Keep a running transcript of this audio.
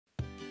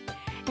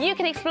You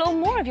can explore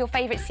more of your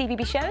favourite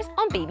CBeebies shows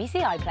on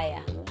BBC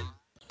iPlayer.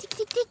 Tick,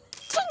 tick, tick,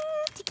 ting,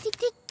 tick, tick,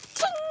 tick,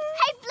 ting.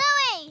 Hey,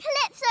 Bluey!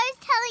 Calypso's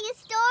telling a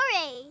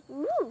story.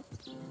 Ooh.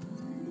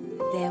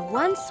 There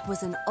once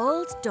was an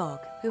old dog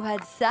who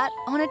had sat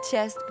on a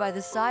chest by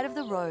the side of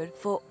the road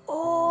for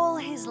all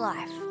his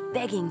life,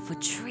 begging for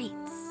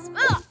treats.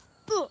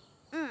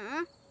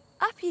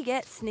 Up you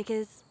get,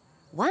 Snickers.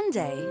 One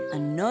day, a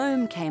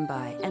gnome came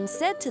by and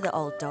said to the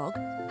old dog,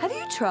 "Have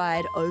you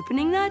tried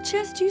opening that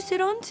chest you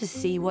sit on to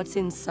see what's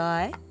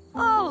inside?"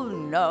 "Oh,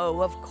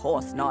 no, of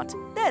course not.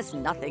 There's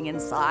nothing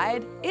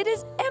inside. It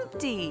is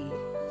empty."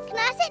 Can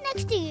I sit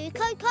next to you,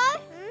 Coco?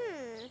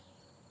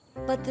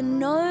 But the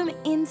gnome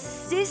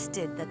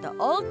insisted that the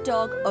old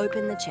dog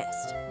open the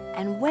chest.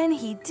 And when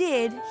he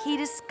did, he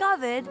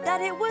discovered that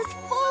it was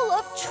full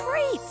of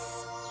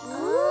treats.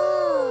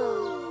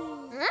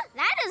 Ooh.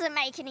 That doesn't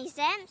make any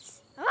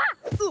sense.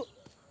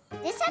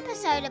 This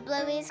episode of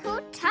Bluey is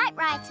called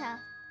Typewriter.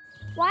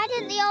 Why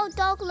didn't the old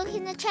dog look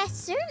in the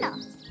chest sooner?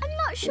 I'm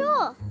not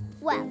sure.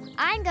 Well,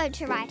 I'm going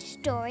to write a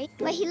story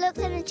where he looked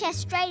in the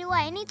chest straight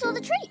away and he saw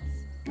the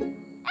treats.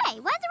 Hey,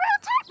 where'd the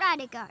real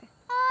typewriter go?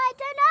 I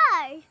don't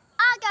know.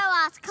 I'll go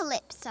ask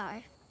Calypso.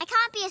 I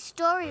can't be a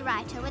story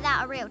writer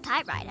without a real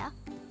typewriter.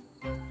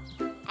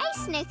 Hey,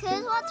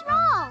 Snickers, what's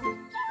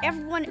wrong?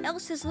 Everyone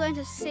else has learned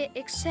to sit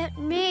except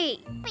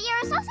me. But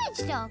you're a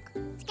sausage dog.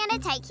 It's going to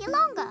take you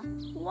longer.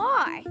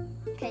 Why?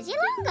 Because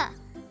you're longer.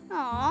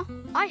 Aw,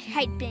 I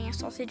hate being a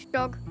sausage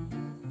dog.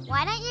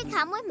 Why don't you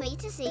come with me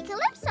to see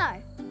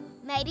Calypso?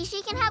 Maybe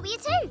she can help you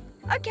too.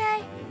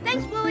 Okay,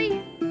 thanks,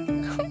 Bluey.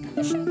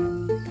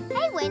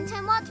 Hey,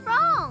 Winton, what's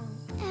wrong?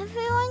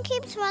 Everyone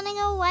keeps running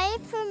away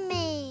from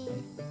me.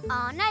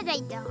 Oh, no,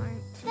 they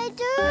don't. They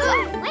do.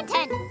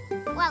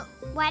 Winton, well,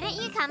 why don't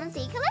you come and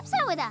see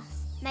Calypso with us?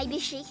 Maybe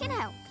she can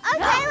help.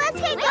 Okay, let's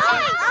get going.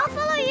 I'll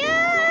follow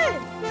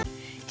you.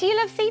 Do you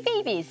love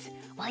CBeebies?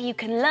 Well, you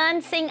can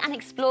learn, sing and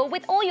explore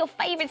with all your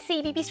favourite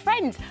CBeebies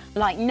friends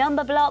like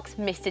Number Blocks,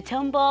 Mr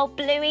Tumble,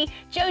 Bluey,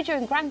 Jojo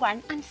and Gran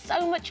Gran and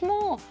so much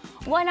more.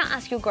 Why not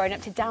ask your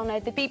grown-up to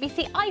download the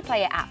BBC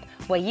iPlayer app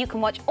where you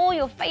can watch all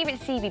your favourite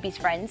CBeebies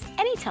friends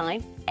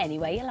anytime,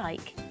 anywhere you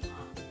like.